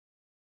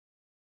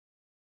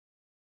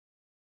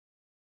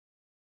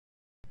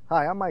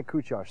Hi, I'm Mike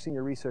Kuchar,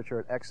 Senior Researcher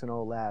at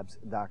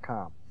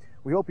XNOLabs.com.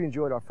 We hope you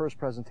enjoyed our first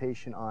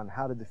presentation on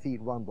how to defeat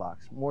run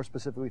blocks, more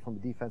specifically from a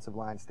defensive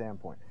line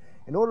standpoint.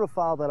 In order to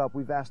follow that up,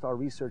 we've asked our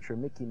researcher,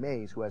 Mickey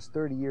Mays, who has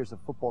 30 years of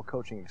football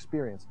coaching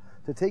experience,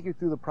 to take you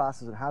through the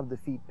process of how to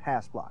defeat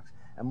pass blocks,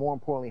 and more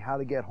importantly, how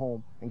to get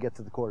home and get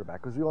to the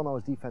quarterback. Because we all know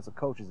as defensive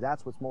coaches,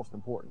 that's what's most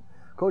important.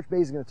 Coach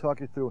Mays is going to talk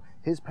you through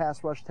his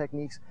pass rush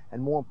techniques,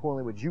 and more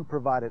importantly, what you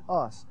provided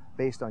us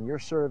based on your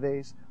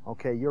surveys,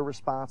 okay, your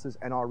responses,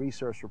 and our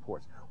research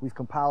reports. We've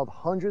compiled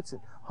hundreds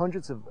and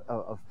hundreds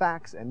of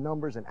facts and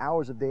numbers and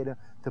hours of data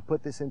to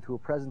put this into a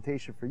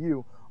presentation for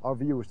you, our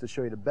viewers, to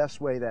show you the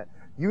best way that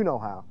you know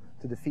how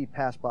to defeat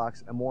pass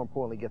blocks and, more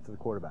importantly, get to the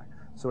quarterback.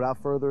 So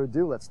without further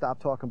ado, let's stop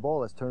talking ball.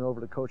 Let's turn it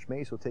over to Coach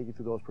Mays, who'll take you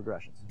through those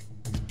progressions.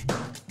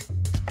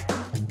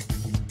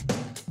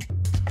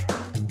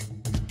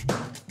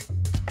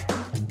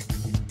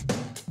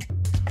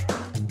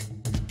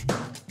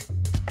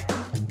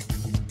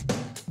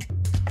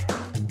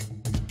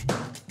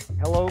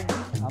 Hello,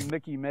 I'm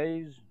Mickey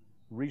Mays,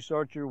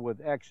 researcher with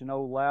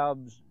X&O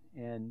Labs,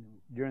 and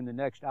during the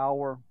next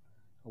hour,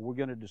 we're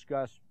going to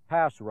discuss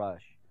pass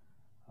rush.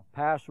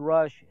 Pass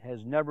rush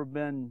has never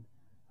been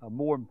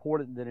more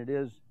important than it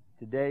is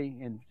today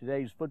in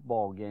today's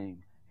football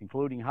game,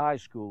 including high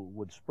school,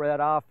 with spread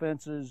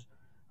offenses,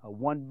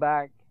 one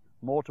back,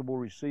 multiple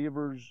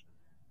receivers.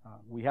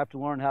 We have to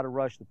learn how to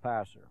rush the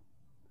passer.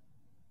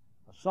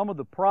 Some of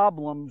the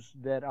problems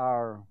that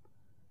our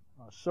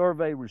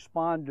survey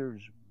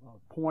responders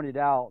pointed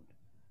out,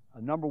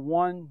 number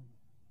one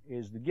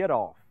is the get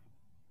off.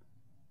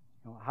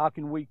 How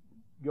can we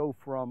go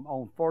from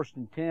on 1st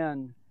and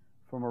 10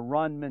 from a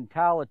run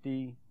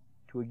mentality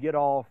to a get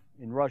off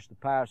and rush the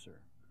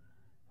passer?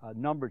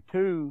 Number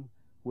two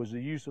was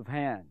the use of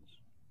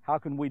hands. How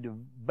can we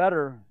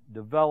better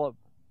develop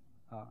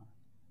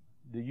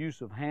the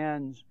use of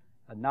hands,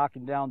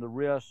 knocking down the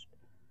wrist,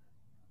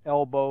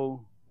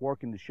 elbow,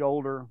 working the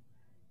shoulder?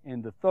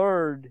 And the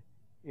third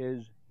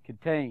is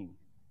contain.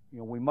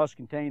 We must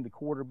contain the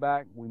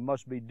quarterback. We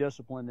must be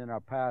disciplined in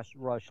our pass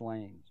rush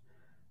lanes.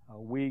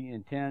 We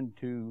intend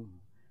to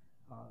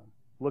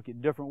look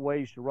at different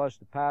ways to rush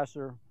the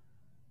passer,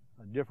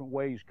 different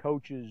ways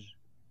coaches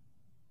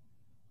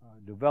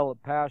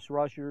develop pass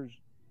rushers,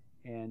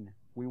 and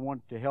we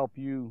want to help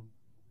you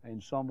in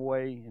some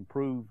way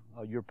improve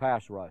your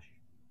pass rush.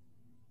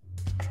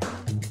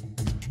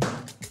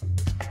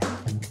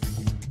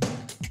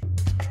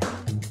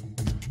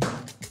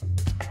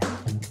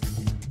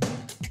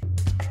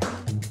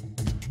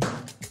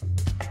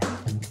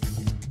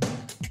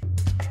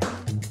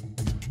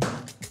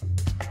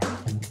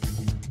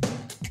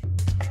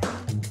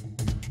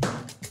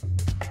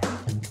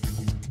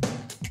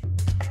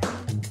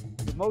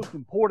 The most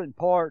important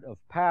part of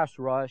pass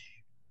rush,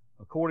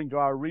 according to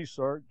our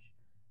research,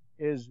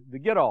 is the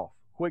get off,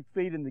 quick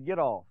feet in the get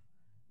off.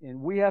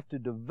 And we have to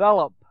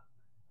develop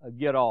a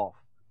get off.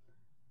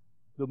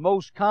 The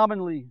most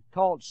commonly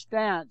taught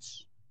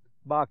stance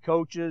by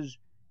coaches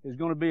is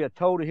going to be a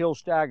toe to heel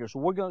stagger.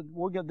 So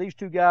these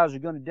two guys are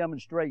going to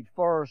demonstrate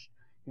first,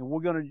 and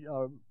we're going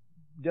to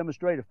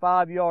demonstrate a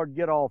 5-yard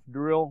get off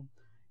drill.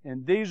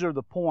 And these are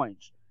the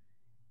points.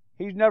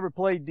 He's never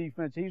played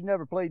defense. He's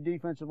never played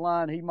defensive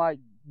line. He might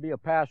be a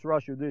pass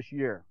rusher this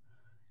year.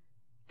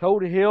 Toe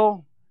to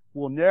heel,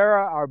 we'll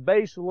narrow our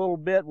base a little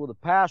bit with a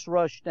pass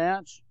rush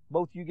stance.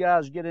 Both you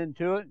guys get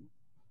into it.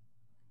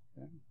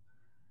 Okay.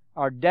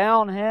 Our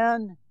down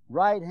hand,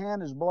 right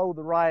hand is below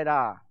the right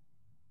eye.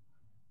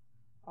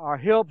 Our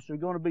hips are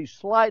going to be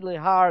slightly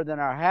higher than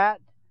our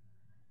hat.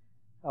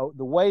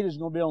 The weight is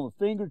going to be on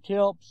the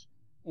fingertips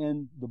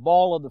and the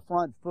ball of the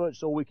front foot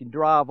so we can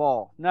drive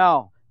off.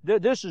 Now,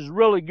 this is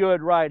really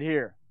good right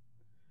here.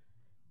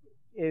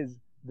 Is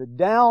the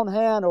down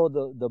hand or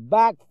the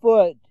back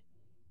foot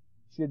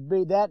should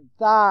be, that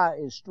thigh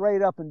is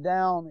straight up and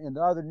down, and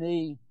the other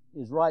knee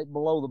is right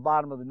below the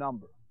bottom of the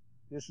number.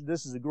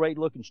 This is a great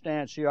looking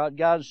stance here.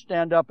 Guys,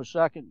 stand up a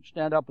second,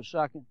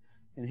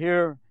 and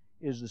here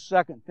is the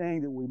second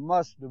thing that we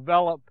must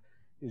develop,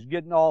 is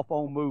getting off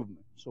on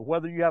movement. So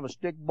whether you have a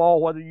stick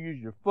ball, whether you use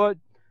your foot,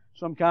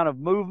 some kind of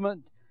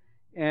movement,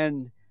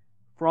 and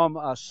from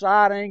a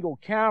side angle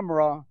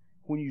camera,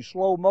 when you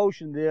slow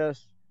motion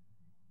this,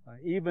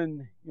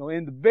 even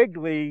in the big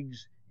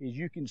leagues, is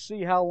you can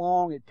see how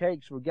long it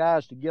takes for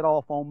guys to get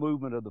off on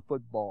movement of the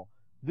football.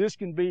 This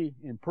can be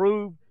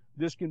improved.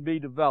 This can be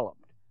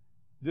developed.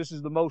 This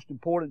is the most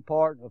important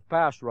part of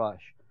pass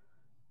rush.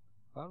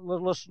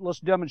 Let's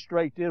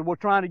demonstrate this. We're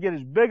trying to get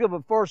as big of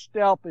a first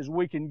step as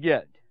we can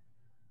get.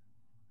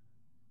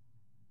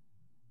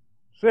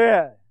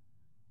 Set.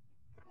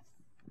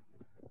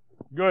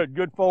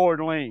 Good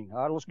forward lean. All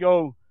right, let's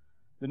go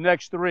the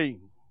next three.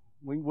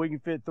 We can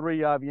fit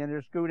 3 of you in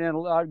here. Scoot in.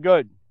 All right,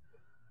 good.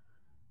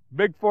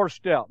 Big first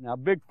step. Now,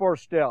 big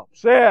first step.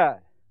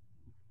 Set.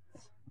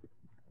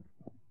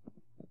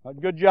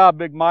 Right, good job,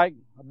 Big Mike.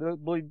 I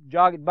believe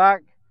jog it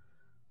back.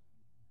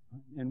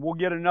 And we'll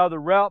get another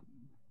rep.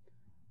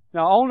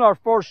 Now, on our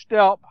first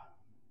step,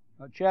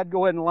 Chad,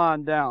 go ahead and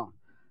line down.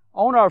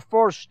 On our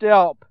first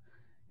step,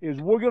 is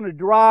we're going to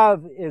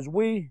drive, as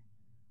we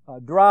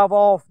drive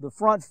off the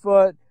front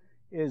foot,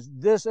 is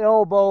this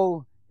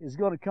elbow is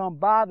going to come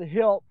by the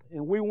hip,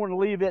 and we want to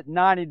leave it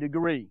 90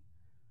 degrees.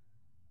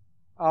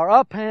 Our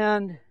up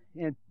hand,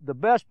 and the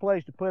best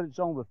place to put it's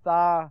on the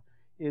thigh,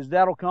 is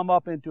that'll come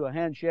up into a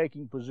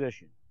handshaking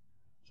position.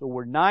 So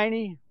we're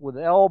 90 with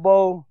the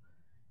elbow,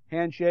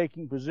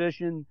 handshaking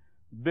position,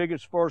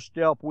 biggest first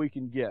step we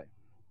can get.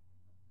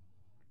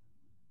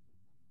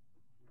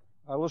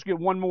 All right, let's get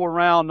one more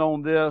round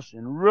on this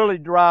and really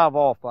drive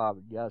off of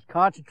it, guys.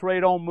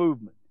 Concentrate on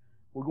movement.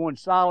 We're going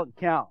silent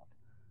count.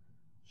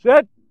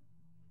 Sit.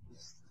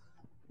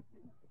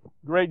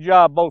 Great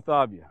job, both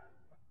of you.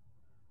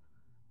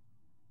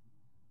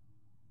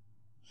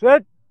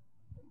 Sit.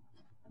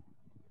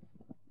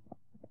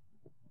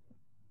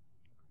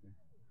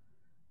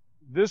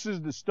 This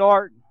is the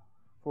start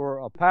for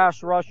a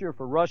pass rusher,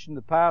 for rushing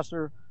the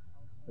passer,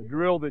 a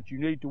drill that you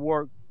need to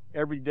work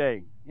every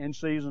day, in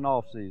season,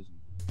 off season.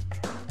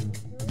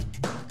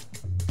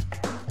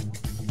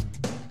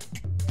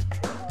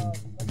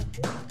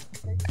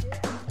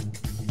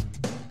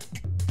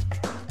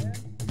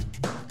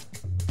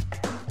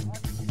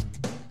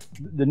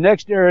 The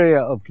next area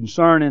of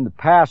concern in the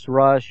pass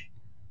rush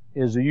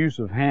is the use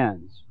of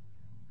hands.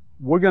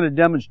 We're going to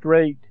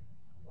demonstrate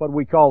what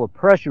we call a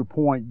pressure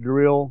point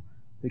drill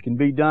that can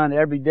be done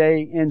every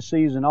day, in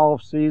season,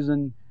 off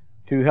season,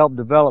 to help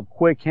develop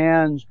quick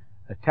hands,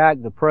 attack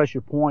the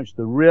pressure points,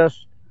 the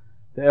wrist,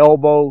 the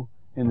elbow,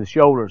 and the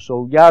shoulder.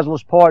 So guys,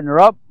 let's partner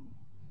up.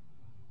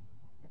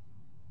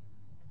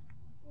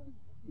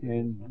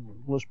 And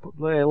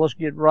let's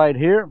get right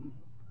here,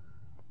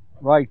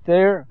 right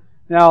there.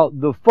 Now,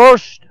 the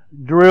first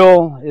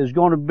drill is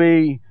going to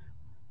be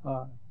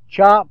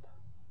chop.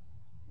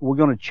 We're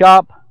going to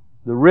chop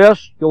the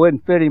wrist. Go ahead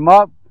and fit him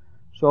up.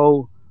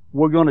 So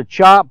we're going to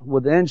chop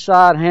with the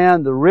inside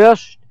hand the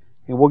wrist,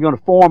 and we're going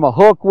to form a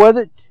hook with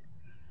it.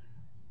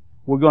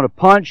 We're going to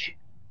punch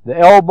the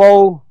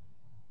elbow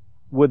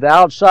with the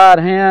outside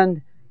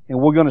hand, and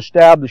we're going to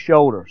stab the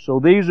shoulder. So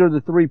these are the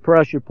three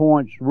pressure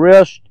points: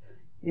 wrist,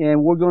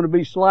 and we're going to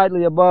be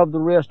slightly above the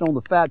wrist on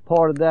the fat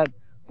part of that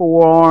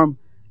forearm.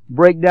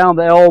 Break down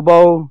the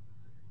elbow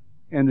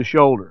and the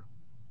shoulder.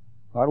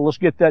 All right, let's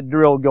get that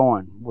drill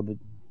going.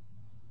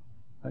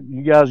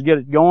 You guys get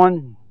it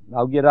going.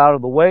 I'll get out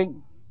of the way,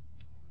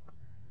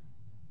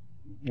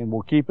 and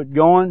we'll keep it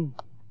going.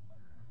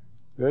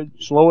 Good.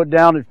 Slow it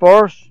down at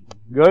first.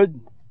 Good.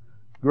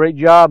 Great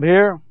job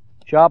here.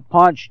 Chop,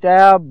 punch,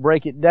 stab.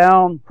 Break it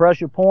down.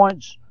 Pressure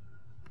points.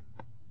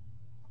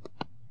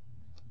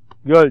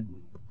 Good.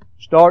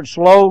 Start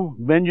slow.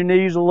 Bend your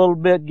knees a little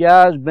bit,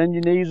 guys. Bend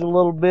your knees a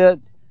little bit.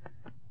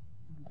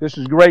 This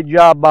is a great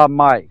job by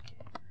Mike.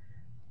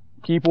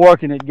 Keep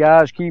working it,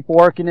 guys. Keep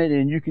working it,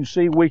 and you can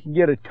see we can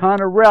get a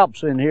ton of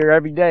reps in here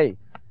every day.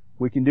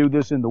 We can do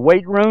this in the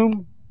weight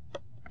room.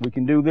 We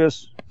can do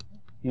this,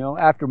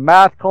 after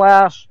math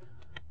class,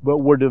 but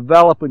we're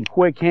developing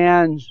quick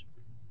hands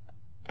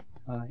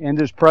in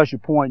this pressure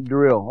point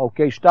drill.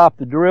 Okay, stop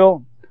the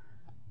drill.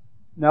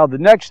 Now the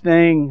next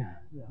thing,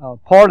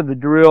 part of the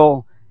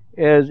drill,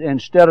 is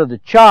instead of the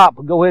chop,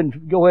 go ahead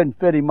and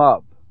fit him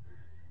up.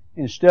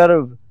 Instead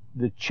of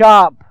the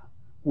chop,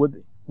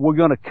 we're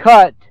going to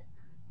cut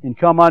and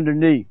come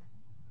underneath.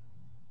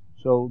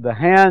 So the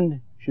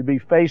hand should be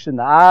facing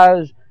the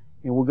eyes,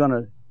 and we're going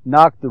to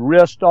knock the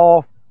wrist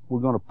off.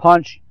 We're going to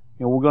punch,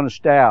 and we're going to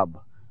stab.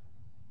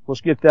 Let's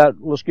get that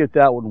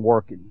one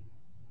working.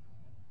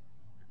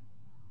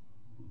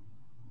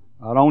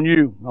 Out on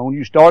you. On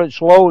you. Start it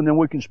slow, and then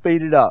we can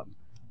speed it up.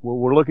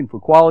 We're looking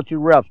for quality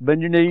reps. Bend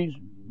your knees.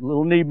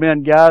 Little knee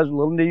bend, guys.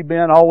 Little knee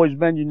bend. Always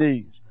bend your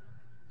knees.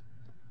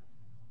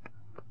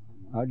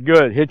 All right,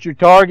 good. Hit your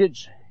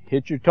targets.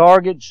 Hit your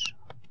targets.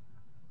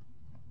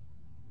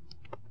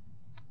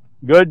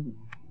 Good.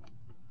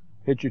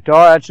 Hit your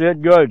target. That's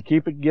it. Good.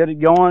 Keep it. Get it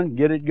going.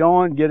 Get it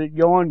going. Get it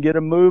going. Get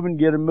them moving.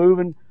 Get them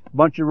moving.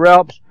 Bunch of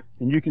reps.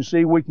 And you can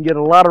see we can get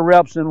a lot of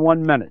reps in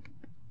 1 minute.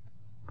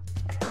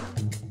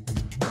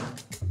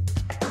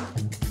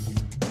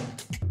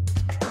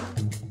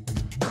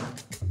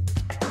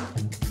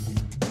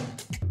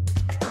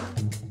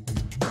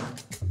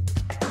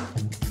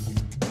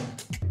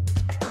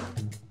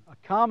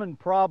 Common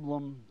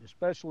problem,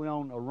 especially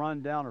on a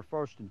run down or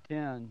 1st and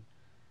 10,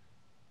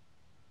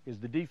 is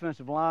the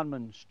defensive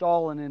lineman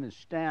stalling in his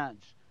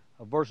stance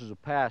versus a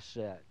pass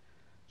set.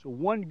 So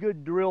one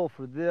good drill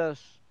for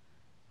this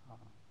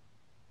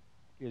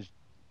is,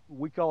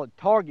 we call it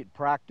target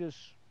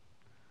practice.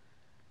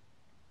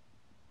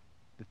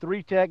 The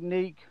 3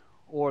 technique,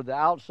 or the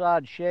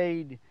outside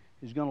shade,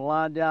 is going to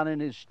line down in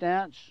his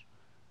stance,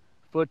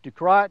 foot to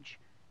crotch,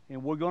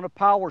 and we're going to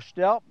power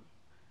step.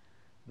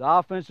 The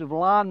offensive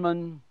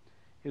lineman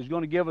is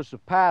going to give us a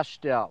pass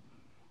step.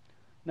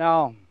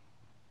 Now,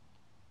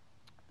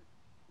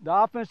 the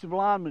offensive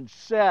lineman's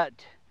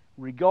set,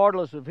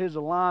 regardless of his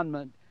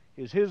alignment,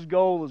 his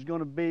goal is going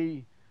to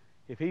be,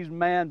 if he's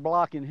man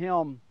blocking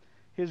him,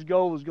 his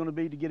goal is going to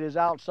be to get his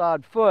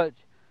outside foot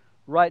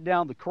right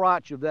down the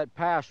crotch of that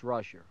pass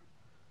rusher.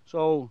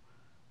 So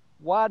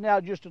widen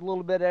out just a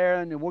little bit,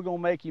 Aaron, and we're gonna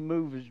make him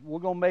move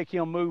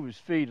his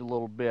feet a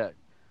little bit.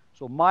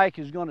 So Mike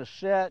is gonna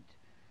set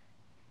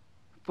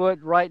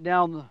foot right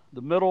down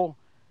the middle.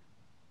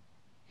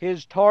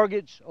 His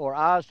targets are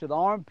eyes to the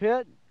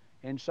armpit,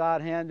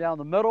 inside hand down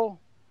the middle,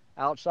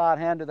 outside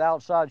hand to the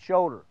outside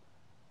shoulder.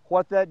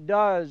 What that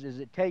does is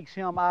it takes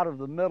him out of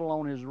the middle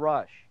on his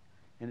rush,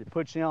 and it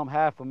puts him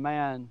half a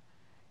man,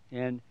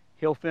 and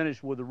he'll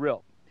finish with a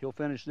rip. He'll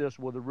finish this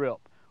with a rip.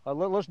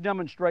 Let's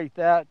demonstrate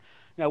that.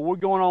 Now we're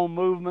going on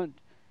movement,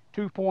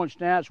 2-point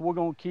stance. We're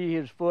going to key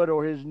his foot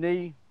or his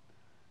knee,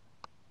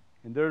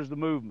 and there's the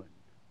movement.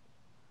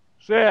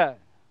 Set.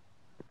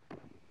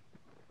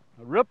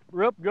 Rip,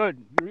 rip, good.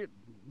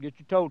 Get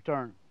your toe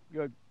turned,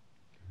 good.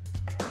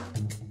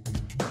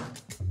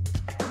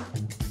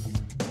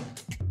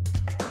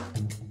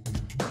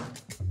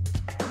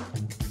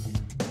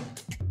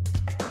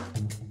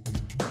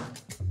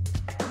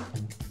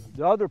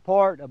 The other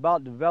part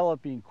about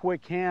developing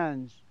quick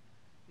hands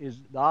is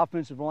the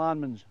offensive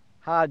lineman's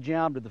high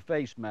jam to the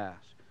face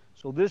mask.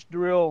 So this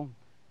drill,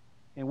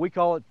 and we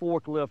call it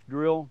forklift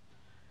drill,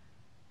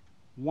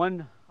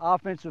 one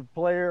offensive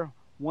player,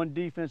 one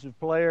defensive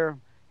player,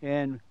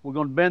 and we're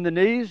going to bend the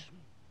knees,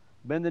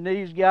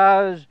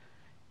 guys,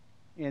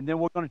 and then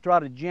we're going to try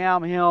to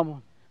jam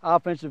him.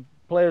 Offensive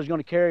player is going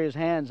to carry his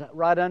hands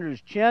right under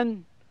his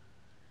chin,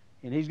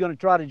 and he's going to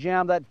try to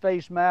jam that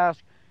face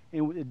mask,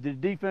 and the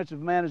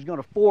defensive man is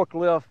going to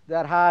forklift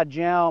that high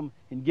jam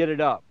and get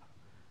it up.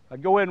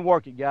 Go ahead and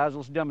work it, guys.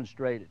 Let's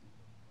demonstrate it.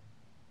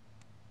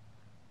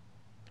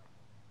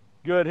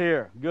 Good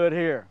here, good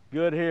here,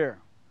 good here,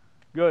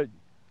 good.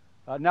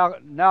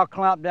 Now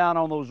clamp down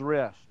on those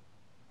wrists.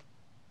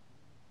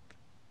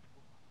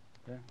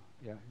 Okay.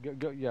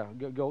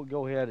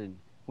 Go ahead, and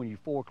when you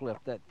forklift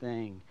that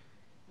thing,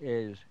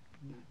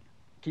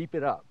 keep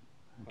it up.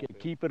 Okay,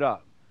 keep it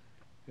up.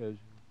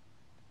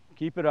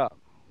 Keep it up.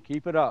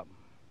 Keep it up.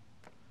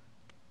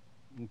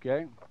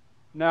 Okay.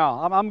 Now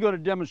I'm going to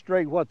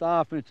demonstrate what the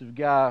offensive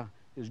guy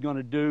is going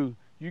to do.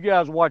 You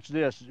guys watch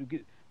this.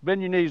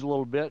 Bend your knees a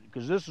little bit,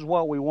 because this is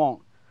what we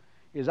want.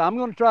 I'm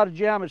going to try to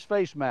jam his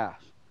face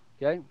mask.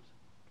 Okay.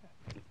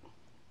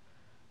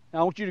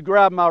 Now I want you to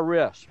grab my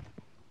wrist.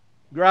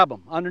 Grab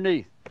them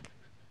underneath.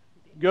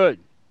 Good.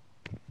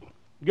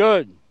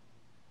 Good.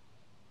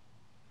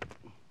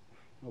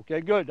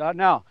 Okay, good.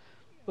 Now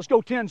let's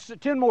go 10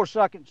 more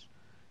seconds.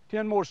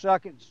 10 more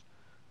seconds.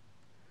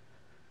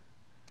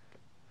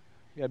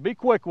 Yeah, be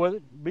quick with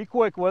it. Be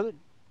quick with it.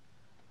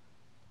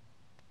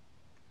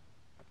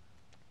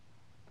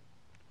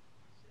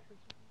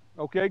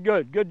 Okay,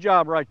 good. Good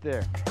job right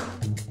there.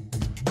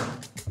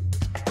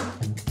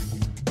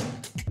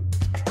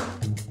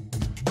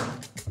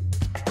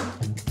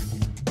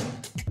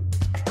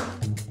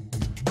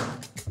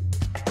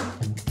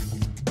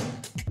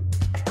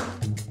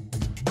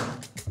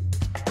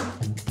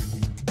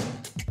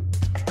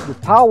 The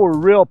power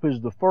rip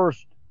is the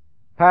first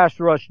pass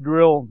rush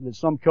drill that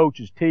some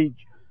coaches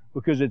teach,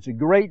 because it's a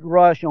great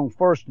rush on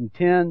 1st and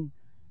 10.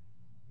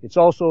 It's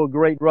also a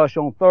great rush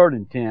on 3rd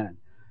and 10.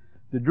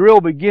 The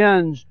drill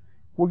begins.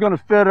 We're going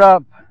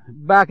to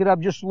back it up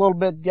just a little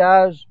bit,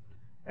 guys.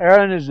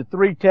 Aaron is the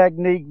 3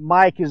 technique.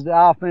 Mike is the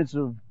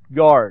offensive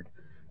guard.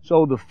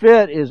 So the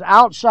fit is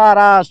outside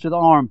eyes to the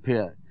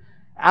armpit,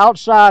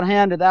 outside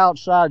hand to the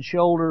outside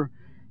shoulder,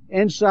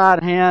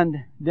 inside hand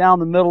down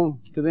the middle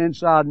to the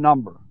inside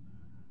number.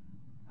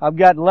 I've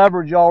got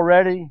leverage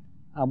already.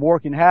 I'm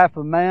working half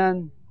a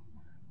man.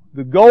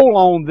 The goal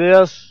on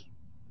this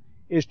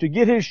is to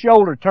get his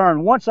shoulder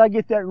turned. Once I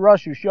get that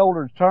rusher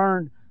shoulder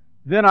turned,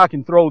 then I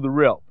can throw the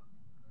rip.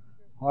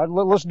 All right,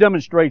 let's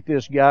demonstrate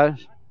this,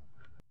 guys.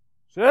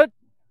 Sit.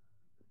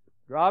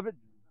 Drive it.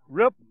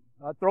 Rip.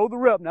 I throw the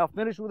rip. Now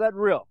finish with that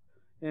rip.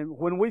 And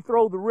when we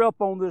throw the rip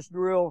on this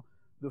drill,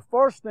 the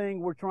first thing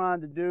we're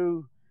trying to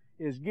do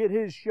is get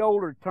his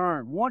shoulder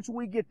turned. Once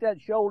we get that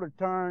shoulder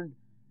turned,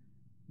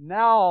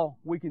 now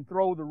we can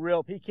throw the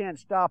rip. He can't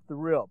stop the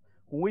rip.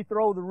 When we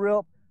throw the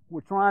rip,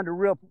 we're trying to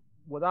rip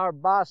with our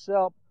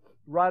bicep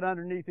right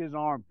underneath his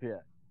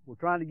armpit. We're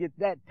trying to get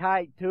that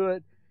tight to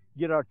it,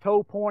 get our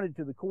toe pointed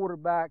to the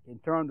quarterback,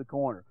 and turn the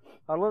corner.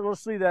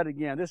 Let's see that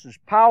again. This is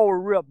power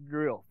rip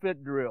drill,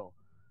 fit drill.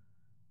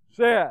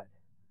 Set.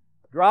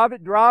 Drive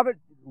it,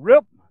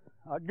 rip.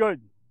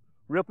 Good.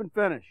 Rip and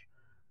finish.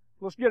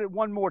 Let's get it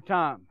one more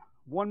time.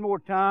 One more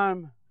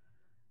time.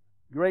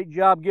 Great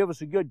job. Give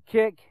us a good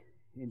kick.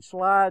 And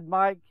slide,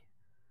 Mike.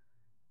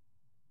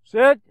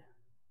 Sit.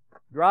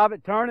 Drive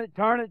it, turn it,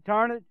 turn it,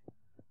 turn it.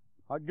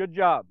 All right, good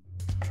job.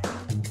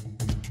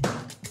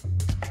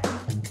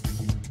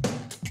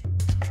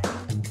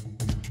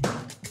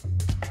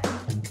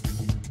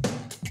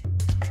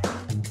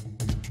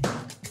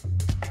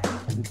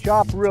 The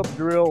chop rip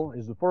drill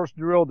is the first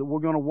drill that we're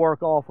going to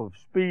work off of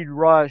speed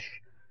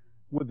rush,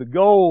 with the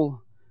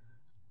goal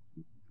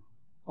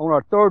on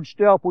our 3rd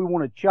step. We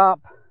want to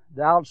chop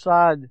the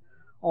outside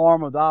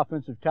arm of the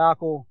offensive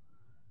tackle,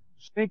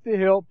 sink the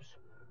hips,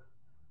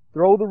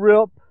 throw the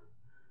rip,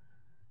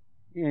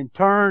 and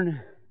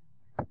turn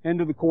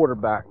into the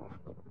quarterback.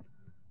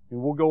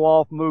 and we'll go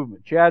off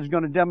movement. Chad's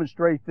going to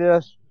demonstrate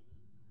this.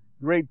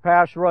 Great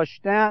pass rush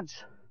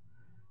stance,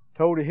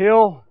 toe to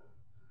heel,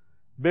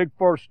 big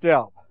first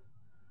step.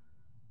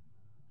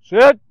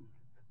 Sit.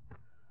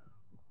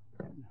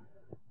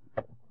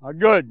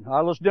 Good.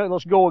 All right,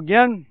 let's go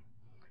again.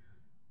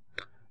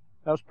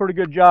 That was a pretty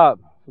good job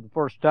for the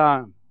first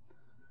time.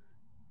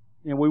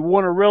 And we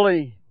want to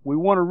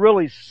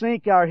really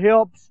sink our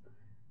hips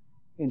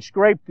and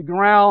scrape the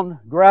ground,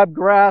 grab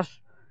grass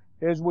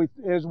as we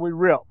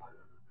rip.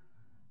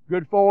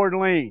 Good forward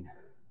lean.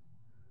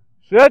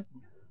 Sit.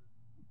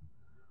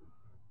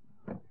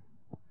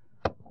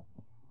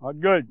 All right,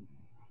 good.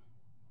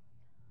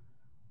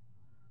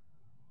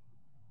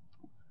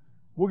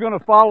 We're going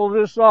to follow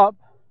this up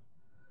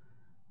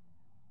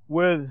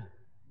with,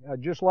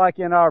 just like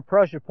in our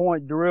pressure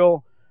point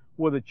drill,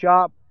 with a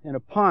chop and a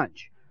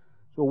punch.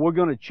 So we're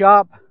going to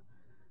chop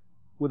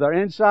with our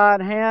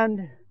inside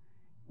hand.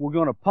 We're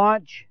going to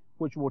punch,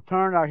 which will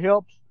turn our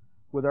hips.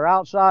 With our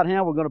outside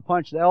hand, we're going to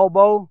punch the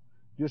elbow,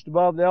 just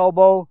above the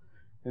elbow,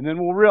 and then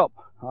we'll rip.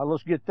 All right,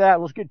 let's get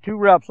that. Let's get 2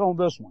 reps on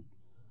this one.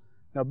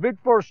 Now, big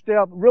first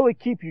step, really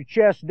keep your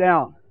chest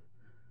down.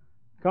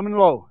 Coming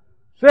low.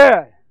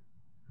 Set.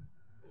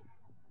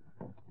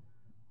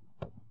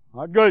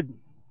 All right, good.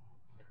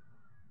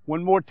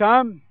 One more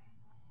time.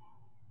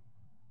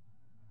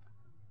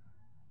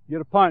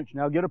 Get a punch.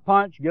 Now get a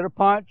punch, get a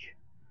punch.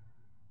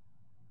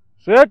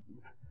 Sit.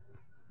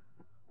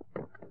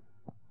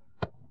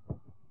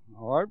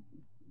 All right.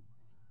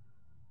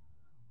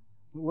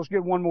 Let's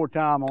get one more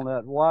time on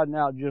that. Widen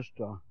out just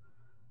a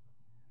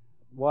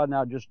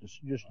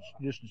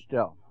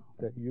step.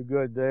 Okay, you're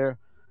good there.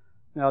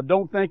 Now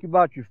don't think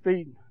about your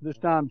feet. This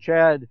time,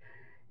 Chad,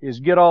 is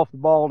get off the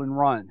ball and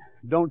run.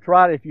 Don't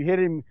try to, if you hit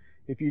him,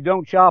 if you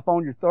don't chop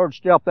on your third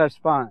step, that's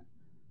fine.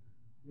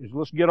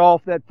 Let's get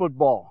off that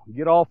football.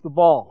 Get off the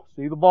ball.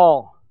 See the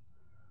ball.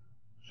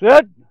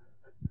 Sit.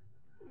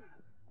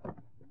 All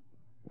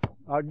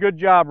right, good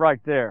job right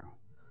there.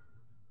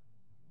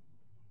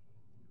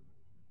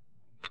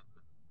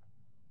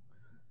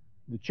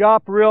 The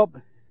chop rip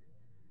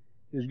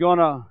is going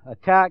to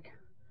attack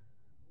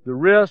the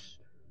wrist.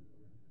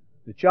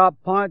 The chop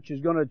punch is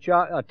going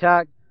to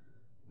attack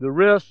the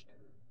wrist,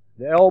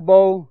 the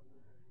elbow,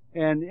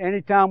 and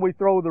anytime we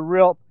throw the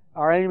rip,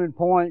 our aiming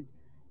point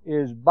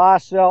is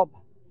bicep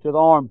to the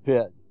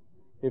armpit.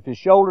 If his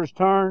shoulder's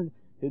turned,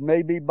 it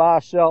may be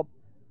bicep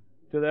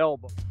to the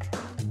elbow.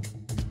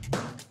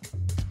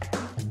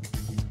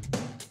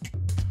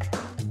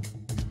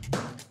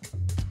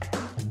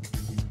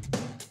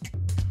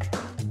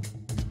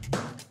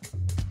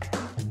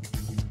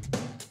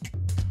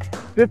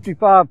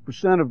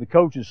 "55% of the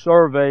coaches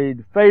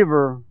surveyed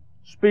favor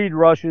speed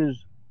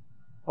rushes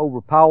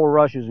over power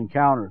rushes and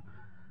counters."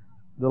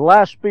 The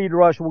last speed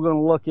rush we're going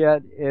to look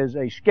at is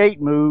a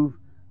skate move,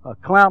 a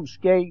clamp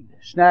skate,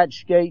 snatch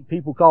skate.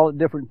 People call it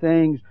different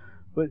things,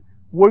 but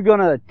we're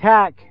going to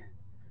attack,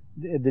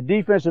 the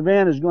defensive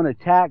end is going to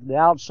attack the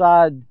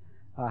outside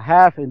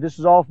half, and this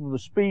is off of a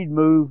speed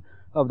move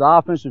of the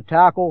offensive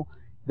tackle.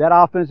 That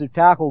offensive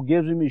tackle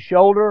gives him his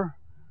shoulder,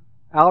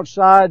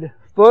 outside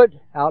foot,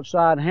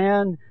 outside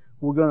hand.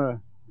 We're going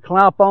to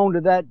clamp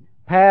onto that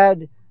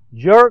pad,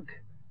 jerk,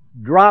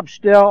 drop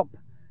step,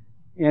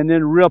 and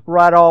then rip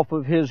right off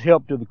of his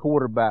hip to the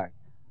quarterback.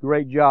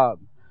 Great job.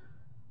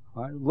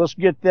 All right, let's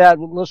get that.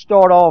 Let's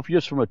start off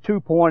just from a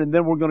 2-point, and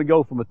then we're going to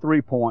go from a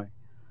 3-point.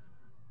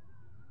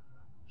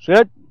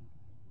 Sit.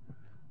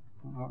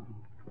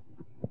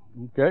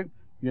 Okay,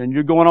 and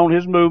you're going on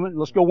his movement.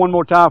 Let's go one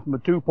more time from a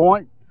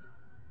 2-point.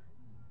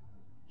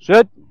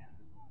 Sit.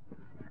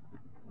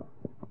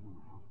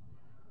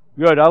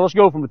 Good. Now let's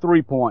go from a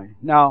 3-point.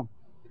 Now,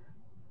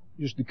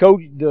 just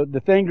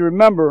the thing to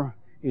remember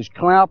is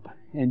clamp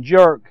and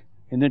jerk,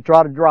 and then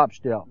try to drop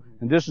step.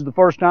 And this is the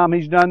first time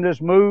he's done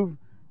this move,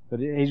 but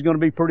he's going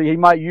to be he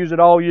might use it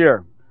all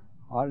year.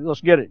 All right,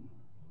 let's get it.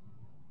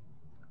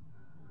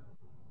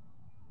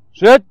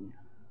 Sit.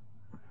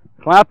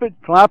 Clamp it,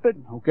 clamp it.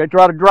 Okay,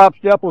 try to drop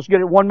step. Let's get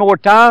it one more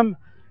time.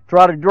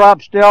 Try to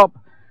drop step.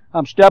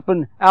 I'm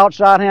stepping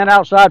outside hand,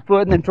 outside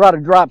foot, and then try to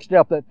drop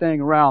step that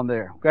thing around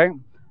there. Okay? All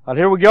right,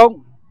 here we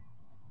go.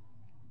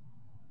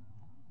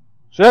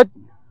 Sit.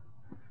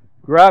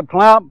 Grab,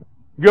 clamp.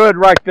 Good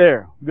right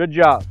there. Good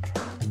job.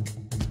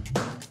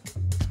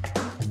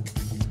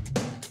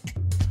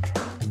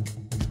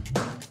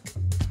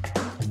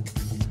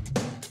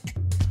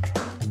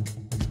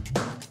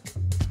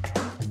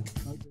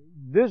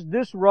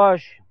 This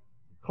rush,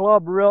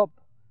 club rip,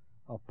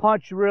 a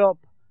punch rip,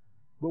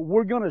 but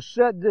we're going to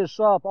set this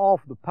up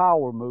off the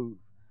power move.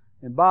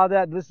 And by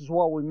that, this is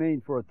what we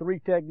mean for a 3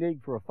 technique,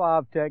 for a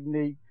 5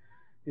 technique,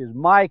 is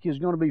Mike is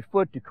going to be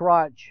foot to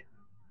crotch.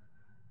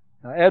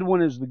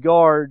 Edwin is the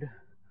guard.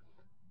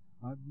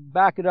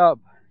 Back it up.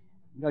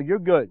 No, you're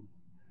good.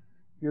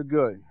 You're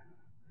good.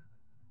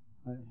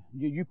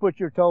 You put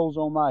your toes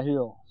on my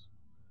heels.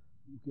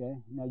 Okay.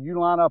 Now you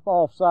line up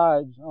off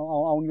sides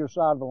on your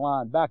side of the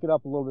line. Back it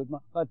up a little bit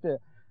right there.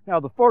 Now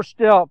the first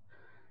step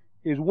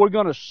is we're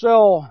going to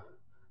sell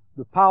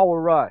the power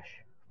rush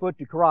foot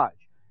to crotch.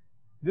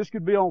 This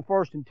could be on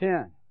 1st and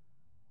 10.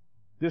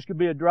 This could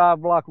be a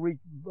drive block,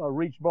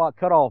 reach block,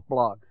 cutoff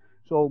block.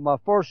 So my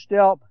first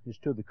step is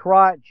to the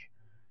crotch.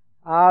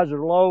 Eyes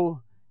are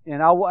low,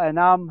 and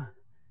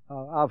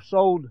I've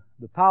sold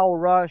the power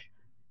rush.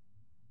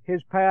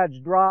 His pads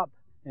drop,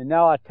 and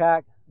now I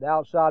attack the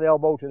outside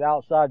elbow to the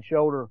outside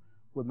shoulder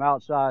with my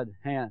outside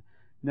hand.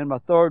 And then my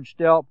third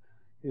step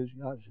is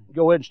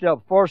go ahead and step.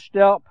 First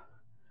step,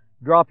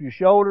 drop your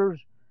shoulders.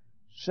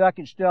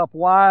 Second step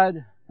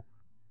wide.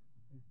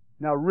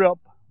 Now rip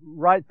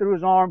right through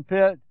his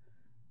armpit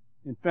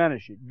and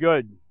finish it.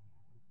 Good.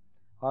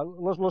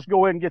 Let's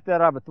go ahead and get that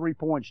out of a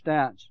 3-point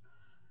stance.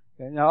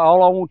 Okay, now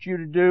all I want you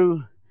to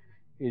do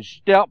is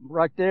step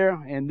right there,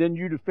 and then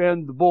you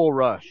defend the bull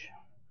rush.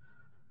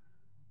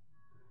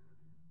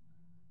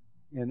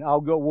 And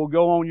we'll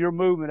go on your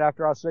movement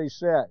after I say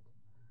set.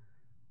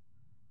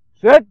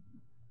 Sit.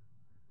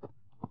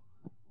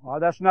 All right,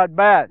 that's not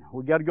bad.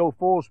 We got to go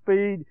full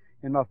speed,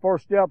 and my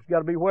first step's got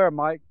to be where,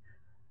 Mike?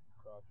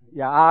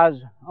 Yeah, eyes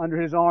under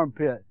his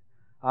armpit.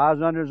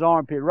 Eyes under his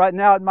armpit. Right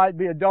now it might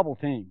be a double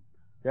team.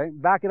 Okay,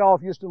 back it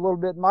off just a little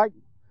bit, Mike.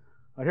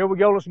 All right, here we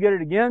go. Let's get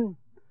it again.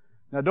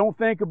 Now don't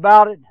think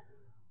about it.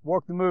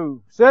 Work the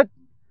move. Sit.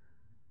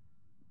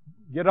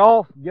 Get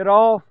off, get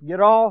off,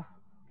 get off.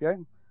 Okay.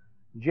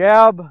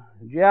 Jab,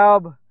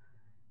 jab,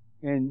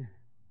 and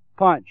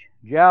punch.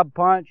 Jab,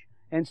 punch,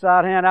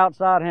 inside hand,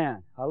 outside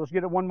hand. All right, let's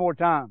get it one more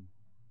time.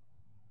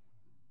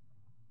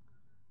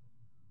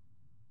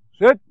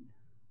 Sit.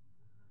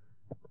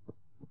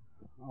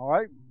 All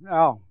right.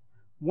 Now,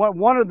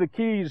 one of the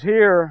keys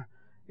here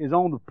is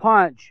on the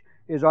punch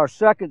is our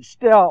second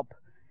step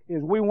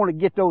is we want to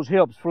get those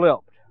hips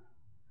flipped.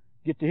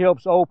 Get the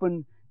hips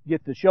open,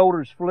 get the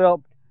shoulders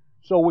flipped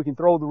so we can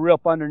throw the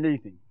rip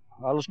underneath him.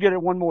 All right, let's get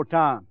it one more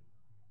time.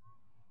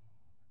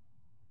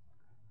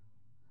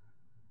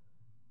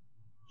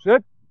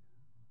 Sit.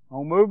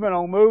 On movement,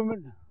 on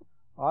movement.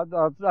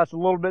 That's a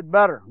little bit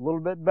better, a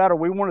little bit better.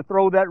 We want to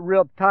throw that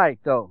rip tight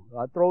though.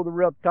 I throw the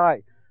rip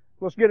tight.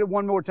 Let's get it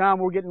one more time.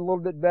 We're getting a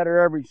little bit better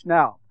every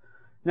snap.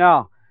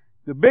 Now,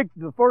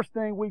 the first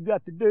thing we've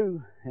got to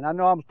do, and I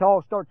know I'm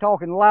start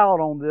talking loud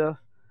on this,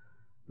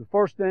 the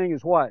first thing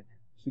is what?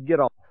 It's to get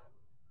off.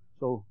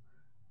 So,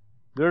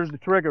 there's the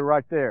trigger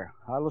right there.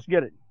 All right, let's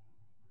get it.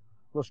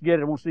 Let's get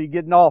it. I want to see you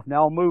getting off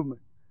now,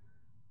 movement.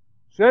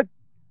 Sit.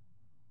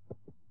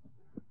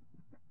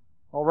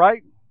 All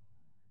right.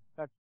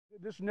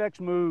 This next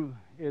move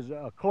is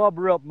a club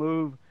rip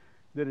move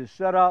that is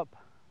set up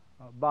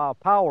by a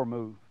power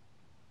move.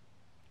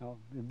 Now,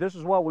 this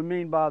is what we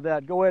mean by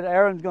that. Go ahead,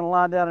 Aaron's going to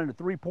line down in a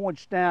 3-point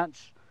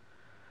stance,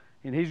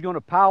 and he's going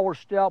to power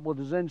step with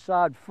his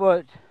inside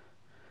foot,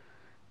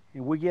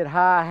 and we get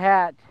high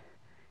hat,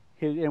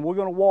 and we're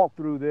going to walk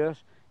through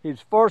this. His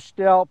first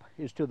step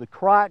is to the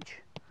crotch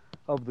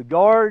of the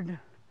guard.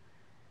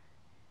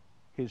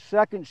 His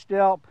second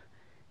step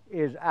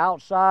is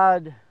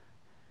outside.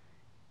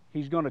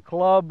 He's going to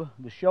club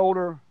the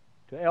shoulder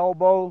to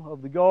elbow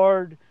of the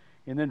guard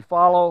and then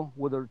follow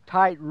with a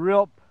tight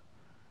rip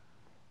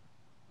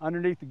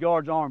underneath the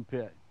guard's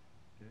armpit.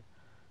 Okay.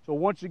 So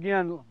once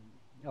again,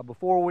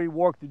 before we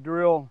work the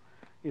drill,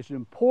 it's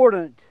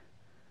important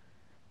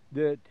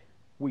that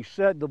we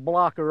set the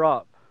blocker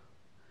up.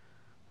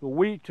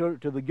 So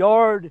to the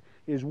guard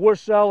is we're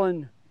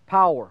selling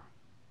power.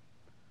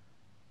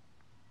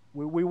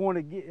 We want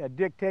to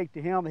dictate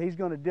to him. He's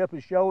going to dip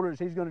his shoulders,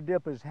 he's going to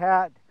dip his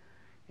hat,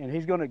 and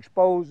he's going to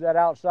expose that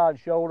outside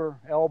shoulder,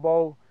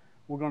 elbow.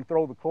 We're going to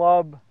throw the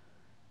club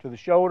to the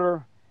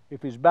shoulder.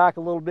 If he's back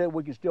a little bit,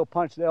 we can still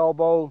punch the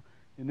elbow,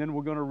 and then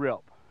we're going to rip.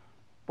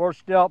 First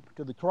step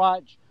to the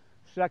crotch.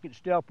 Second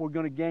step, we're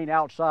going to gain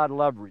outside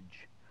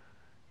leverage.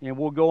 And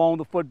we'll go on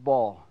the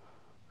football.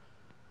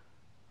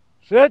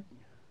 Sit.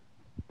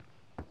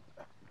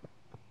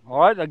 All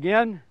right,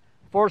 again,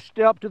 first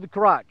step to the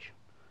crotch.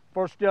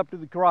 First step to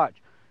the crotch.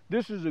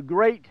 This is a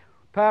great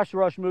pass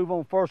rush move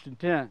on 1st and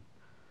 10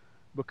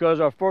 because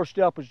our first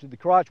step is to the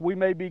crotch. We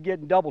may be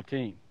getting double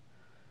team.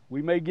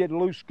 We may get a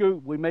loose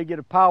scoop. We may get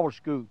a power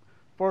scoop.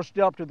 First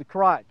step to the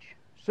crotch.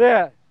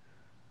 Set.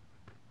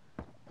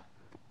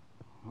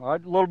 All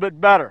right, a little bit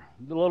better.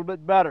 A little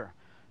bit better.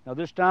 Now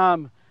this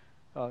time,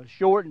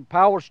 short and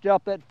power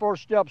step that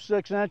first step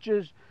 6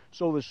 inches,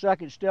 so the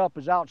second step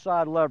is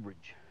outside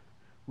leverage.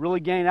 Really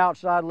gain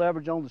outside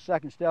leverage on the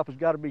second step has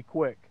got to be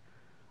quick.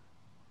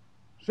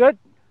 Sit.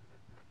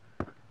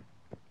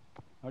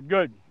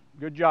 Good.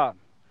 Good job.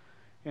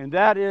 And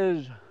that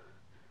is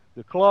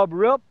the club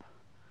rip.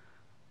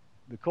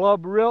 The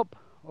club rip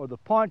or the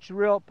punch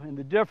rip, and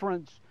the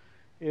difference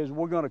is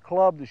we're going to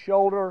club the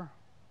shoulder,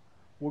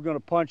 we're going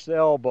to punch the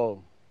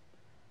elbow,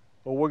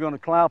 or we're going to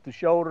clamp the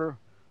shoulder,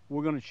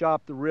 we're going to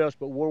chop the wrist,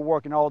 but we're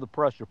working all the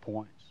pressure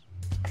points.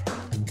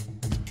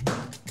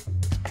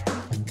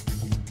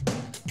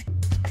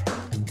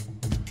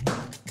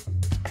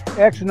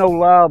 X&O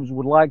Labs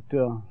would like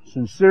to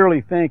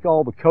sincerely thank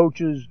all the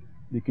coaches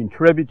that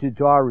contributed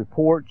to our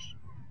reports,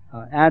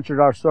 answered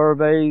our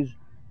surveys,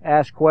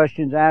 asked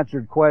questions,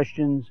 answered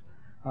questions.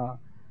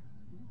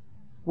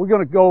 we're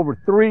going to go over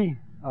three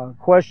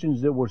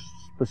questions that were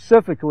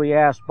specifically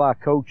asked by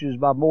coaches,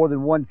 by more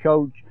than one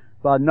coach,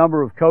 by a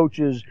number of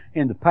coaches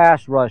in the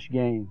pass rush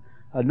game.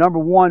 Number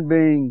one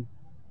being,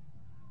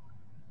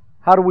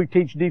 how do we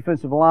teach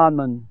defensive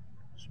linemen,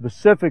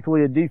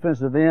 specifically a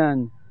defensive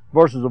end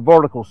versus a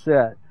vertical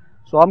set?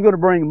 So I'm going to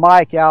bring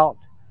Mike out,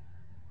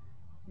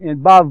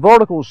 and by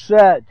vertical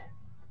set,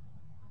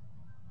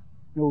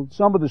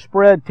 some of the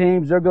spread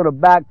teams, they're going to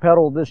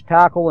backpedal this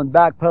tackle and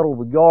backpedal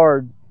the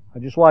guard,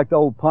 just like the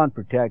old punt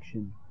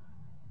protection,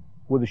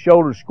 with the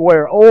shoulders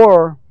square.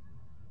 Or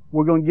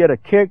we're going to get a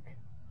kick,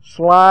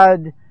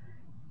 slide,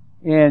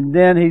 and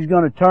then he's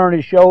going to turn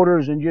his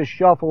shoulders and just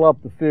shuffle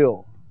up the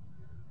field.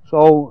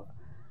 So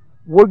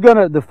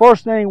the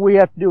first thing we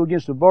have to do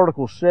against a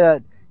vertical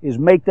set is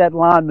make that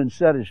lineman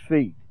set his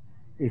feet.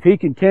 If he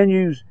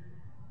continues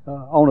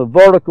on a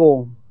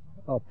vertical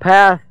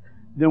path,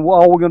 then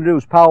all we're going to do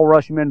is power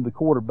rush him into the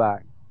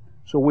quarterback.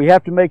 So we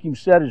have to make him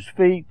set his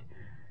feet.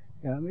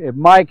 If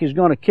Mike is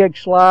going to kick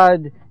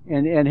slide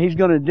and he's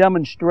going to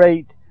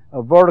demonstrate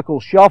a vertical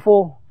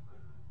shuffle,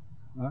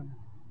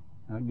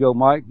 go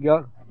Mike,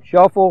 go,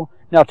 shuffle.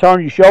 Now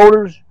turn your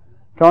shoulders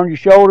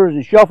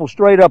and shuffle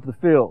straight up the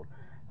field.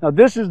 Now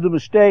this is the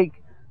mistake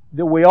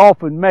that we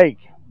often make,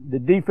 the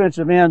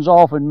defensive ends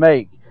often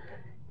make,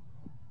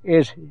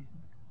 is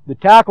the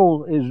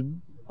tackle is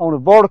on a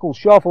vertical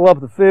shuffle up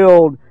the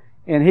field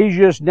and he's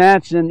just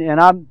dancing,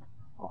 and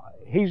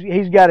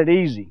he's got it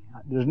easy.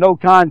 There's no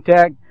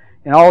contact,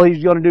 and all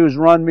he's going to do is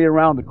run me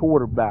around the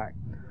quarterback.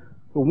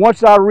 But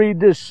once I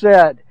read this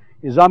set,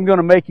 I'm going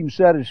to make him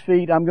set his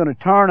feet. I'm going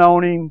to turn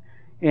on him,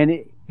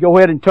 and go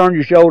ahead and turn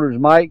your shoulders,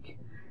 Mike.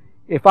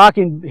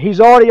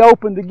 He's already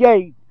opened the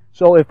gate,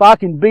 so if I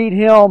can beat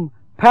him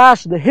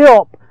past the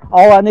hip,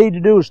 all I need to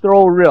do is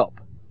throw a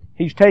rip.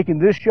 He's taking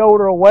this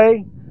shoulder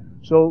away,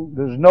 so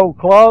there's no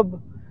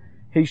club.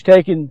 He's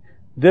taking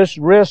this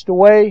wrist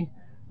away,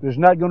 there's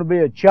not going to be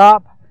a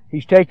chop.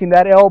 He's taking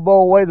that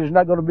elbow away, there's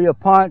not going to be a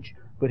punch,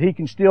 but he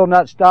can still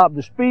not stop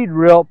the speed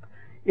rip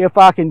if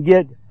I can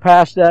get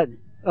past that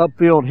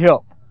upfield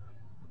hip.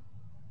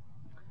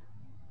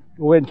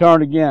 Go ahead and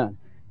turn again.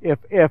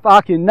 If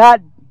I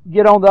cannot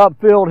get on the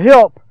upfield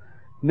hip,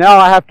 now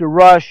I have to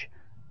rush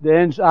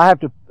I have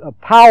to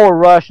power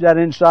rush that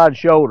inside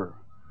shoulder.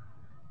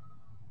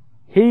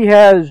 He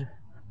has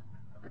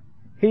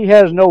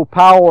no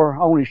power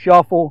on his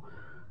shuffle.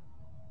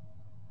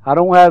 I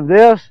don't have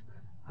this,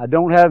 I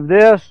don't have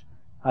this,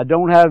 I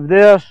don't have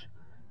this,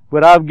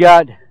 but I've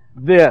got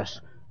this.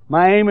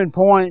 My aiming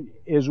point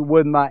is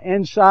with my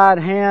inside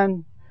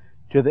hand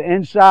to the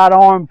inside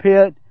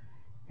armpit,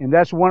 and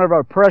that's one of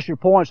our pressure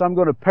points. I'm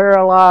going to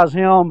paralyze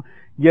him,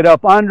 get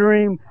up under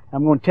him,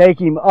 I'm going to take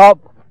him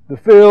up the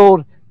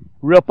field,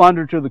 rip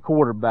under to the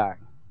quarterback.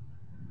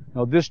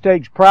 Now this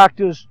takes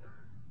practice,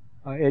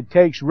 it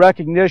takes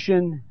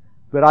recognition,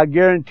 but I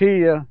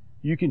guarantee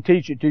you can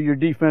teach it to your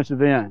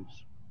defensive ends.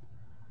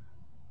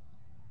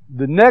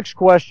 The next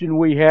question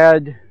we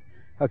had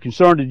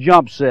concerned the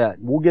jump set.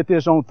 We'll get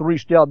this on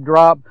 3-step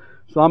drop.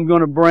 So I'm going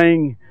to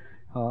bring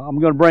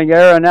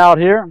Aaron out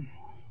here.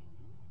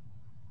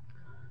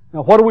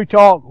 Now what do we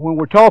talk when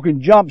we're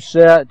talking jump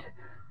set,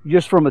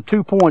 just from a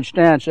 2-point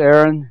stance,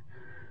 Aaron?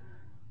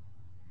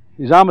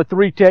 Is I'm a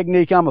 3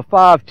 technique, I'm a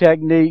 5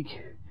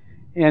 technique,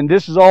 and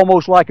this is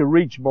almost like a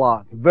reach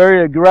block.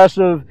 Very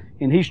aggressive,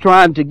 and he's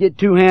trying to get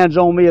 2 hands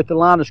on me at the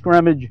line of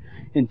scrimmage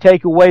and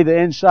take away the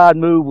inside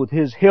move with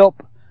his hip.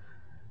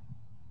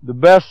 The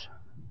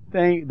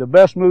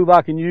best move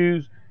I can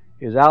use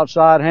is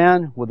outside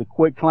hand with a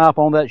quick clamp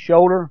on that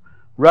shoulder,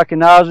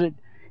 recognize it,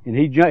 and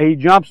he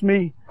jumps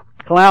me,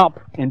 clamp,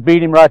 and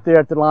beat him right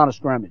there at the line of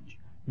scrimmage.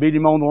 Beat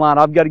him on the line.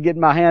 I've got to get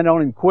my hand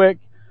on him quick,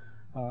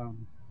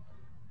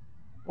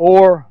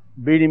 or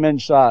beat him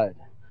inside.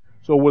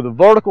 So with a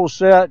vertical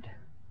set,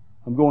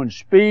 I'm going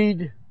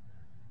speed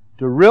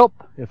to rip,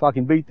 if I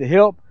can beat the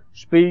hip,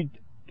 speed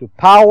to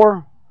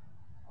power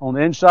on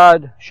the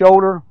inside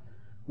shoulder.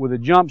 With a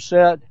jump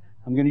set,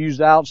 I'm going to use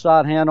the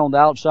outside hand on the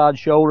outside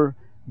shoulder,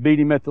 beat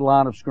him at the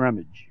line of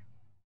scrimmage.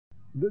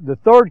 The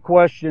third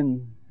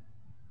question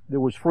that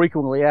was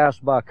frequently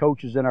asked by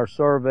coaches in our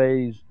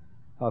surveys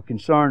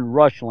concerned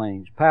rush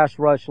lanes, pass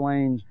rush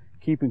lanes,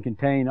 keeping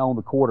contained on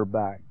the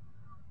quarterback.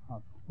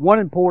 One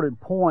important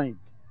point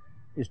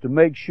is to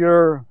make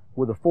sure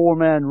with a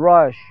 4-man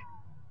rush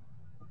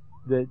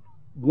that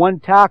one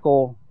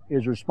tackle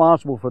is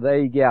responsible for the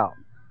A gap.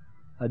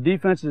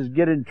 Defenses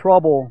get in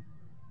trouble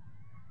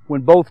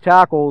when both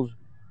tackles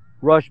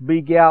rush B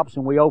gaps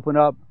and we open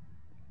up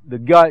the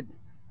gut.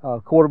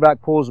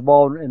 Quarterback pulls the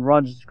ball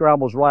and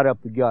scrambles right up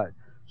the gut.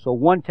 So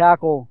one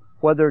tackle,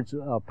 whether it's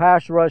a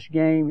pass rush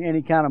game,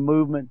 any kind of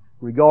movement,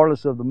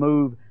 regardless of the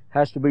move,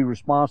 has to be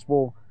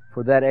responsible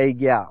for that A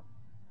gap.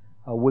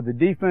 With the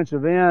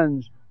defensive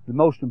ends, the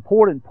most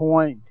important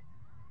point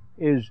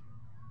is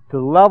to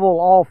level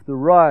off the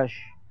rush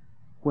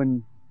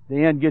when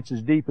the end gets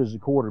as deep as the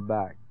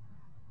quarterback.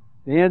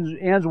 The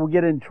ends will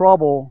get in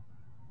trouble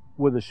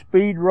with a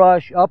speed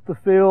rush up the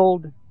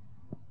field,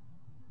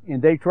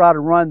 and they try to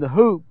run the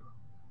hoop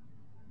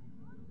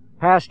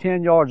past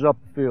 10 yards up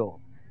the field.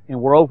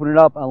 And we're opening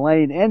up a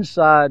lane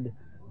inside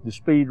the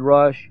speed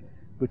rush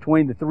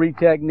between the 3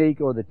 technique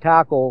or the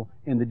tackle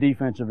and the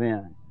defensive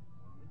end.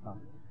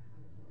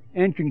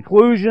 In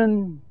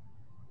conclusion,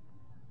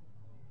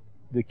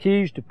 the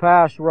keys to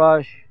pass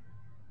rush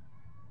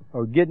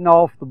are getting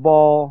off the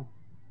ball,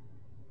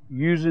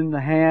 using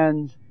the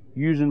hands,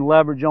 using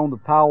leverage on the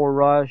power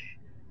rush,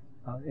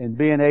 and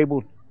being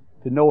able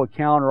to know a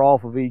counter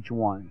off of each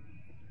one.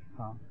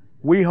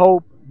 We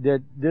hope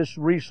that this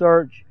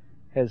research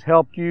has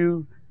helped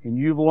you and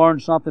you've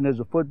learned something as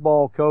a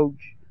football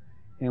coach,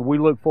 and we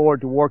look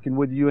forward to working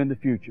with you in the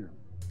future.